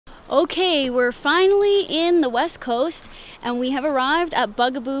Okay, we're finally in the West Coast and we have arrived at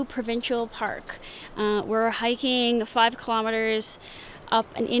Bugaboo Provincial Park. We're hiking 5 kilometers up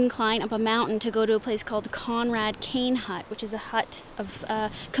an incline, up a mountain to go to a place called Conrad Kain Hut, which is a hut of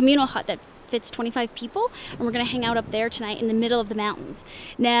communal hut that fits 25 people, and we're gonna hang out up there tonight in the middle of the mountains.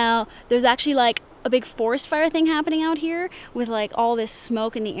 Now, there's actually like a big forest fire thing happening out here with like all this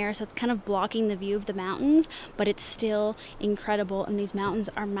smoke in the air, so it's kind of blocking the view of the mountains, but it's still incredible, and these mountains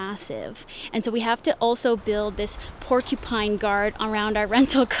are massive. And so we have to also build this porcupine guard around our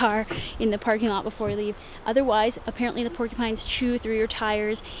rental car in the parking lot before we leave. Otherwise, apparently the porcupines chew through your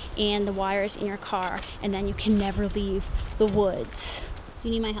tires and the wires in your car, and then you can never leave the woods. Do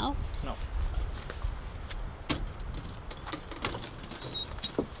you need my help? No.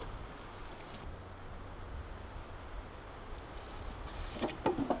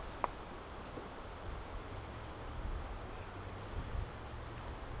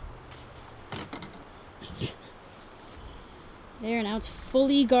 There, now it's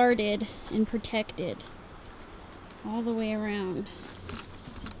fully guarded and protected all the way around.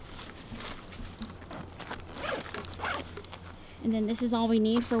 And then this is all we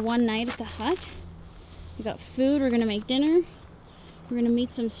need for one night at the hut. We got food, we're gonna make dinner. We're gonna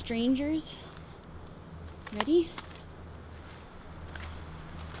meet some strangers. Ready?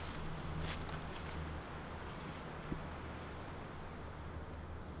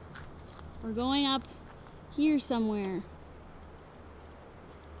 We're going up here somewhere.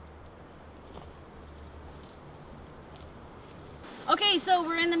 Okay, so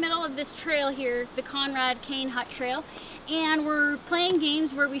we're in the middle of this trail here, the Conrad Kain Hut Trail, and we're playing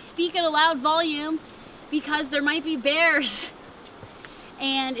games where we speak at a loud volume because there might be bears.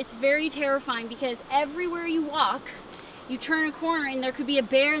 And it's very terrifying because everywhere you walk, you turn a corner and there could be a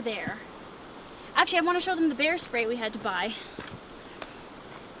bear there. Actually, I want to show them the bear spray we had to buy.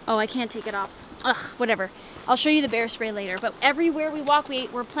 Oh, I can't take it off. Ugh, whatever. I'll show you the bear spray later. But everywhere we walk,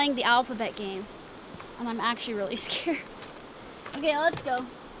 we're playing the alphabet game. And I'm actually really scared. Okay, let's go.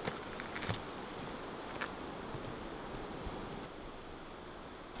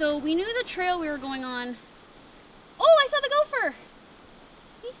 So we knew the trail we were going on. Oh, I saw the gopher.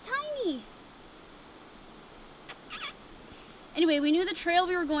 He's tiny. Anyway, we knew the trail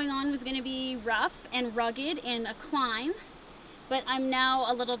we were going on was going to be rough and rugged and a climb, but I'm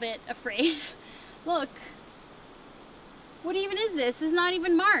now a little bit afraid. Look. What even is this? This is not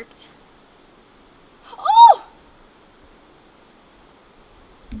even marked. Oh!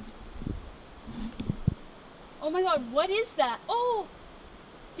 Oh my god, what is that? Oh!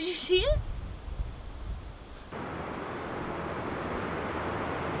 Did you see it?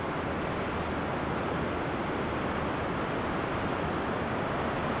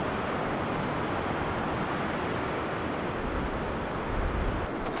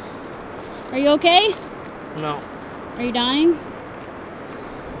 Are you okay? No. Are you dying?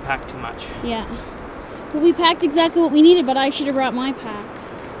 I packed too much. Yeah. Well, we packed exactly what we needed, but I should have brought my pack.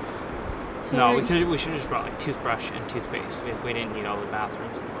 So no, we should have just brought like toothbrush and toothpaste. We didn't need all the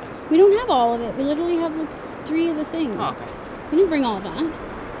bathrooms in the place. We don't have all of it. We literally have like 3 of the things. Oh, okay. We didn't bring all of that.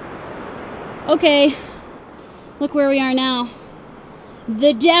 Okay. Look where we are now.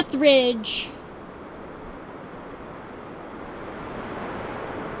 The Death Ridge.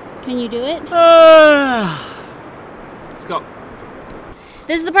 Can you do it? Let's go.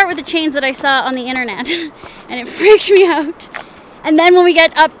 This is the part with the chains that I saw on the internet, and it freaked me out. And then when we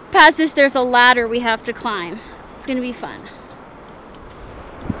get up past this, there's a ladder we have to climb. It's gonna be fun.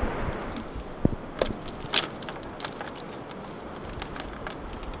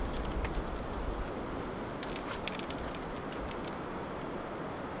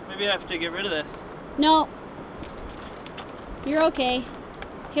 Maybe I have to get rid of this. No. You're okay.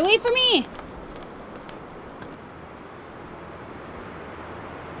 Okay, wait for me.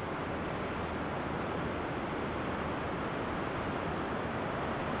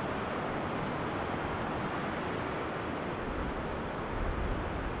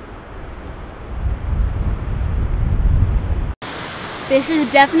 This is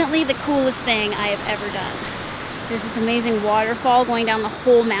definitely the coolest thing I have ever done. There's this amazing waterfall going down the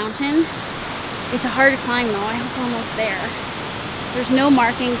whole mountain. It's a hard climb though. I hope we're almost there. There's no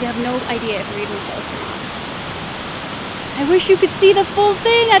markings. You have no idea if you're even close or not. I wish you could see the full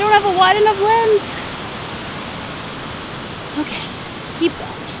thing. I don't have a wide enough lens. Okay, keep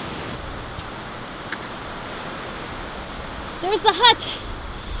going. There's the hut.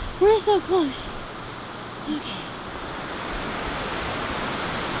 We're so close. Okay.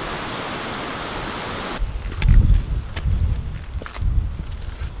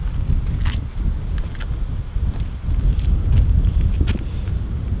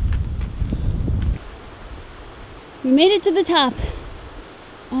 We made it to the top.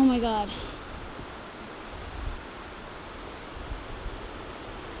 Oh my god.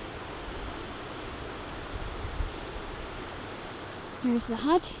 There's the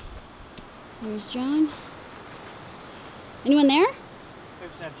hut. There's John. Anyone there?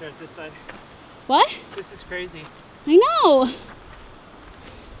 There's Snapchat at this side. What? This is crazy. I know.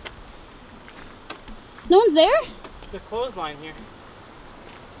 No one's there? The clothesline here.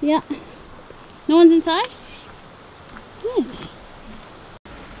 Yeah. No one's inside? Good.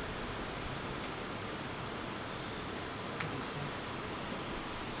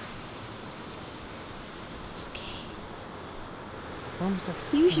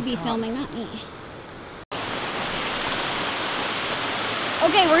 You should be filming, not me.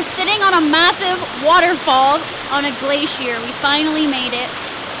 Okay, we're sitting on a massive waterfall on a glacier. We finally made it.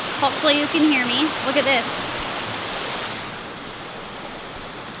 Hopefully you can hear me. Look at this.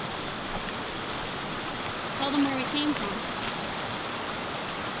 Tell them where we came from.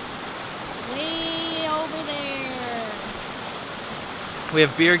 Way over there. We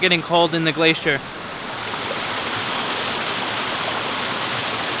have beer getting cold in the glacier.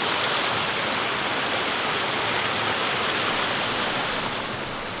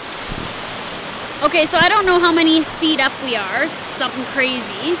 Okay, so I don't know how many feet up we are. Something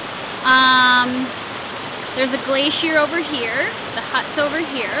crazy. There's a glacier over here. The hut's over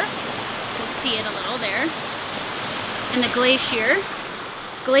here. You can see it a little there. And the glacier.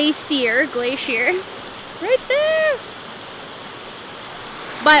 Glacier. Right there.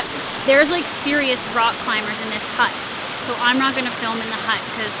 But there's like serious rock climbers in this hut. So I'm not gonna film in the hut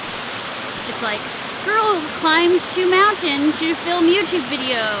because it's like, girl climbs to mountain to film YouTube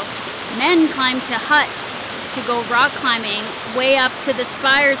video. Men climb to hut to go rock climbing way up to the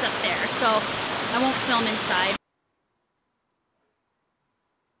spires up there, so I won't film inside.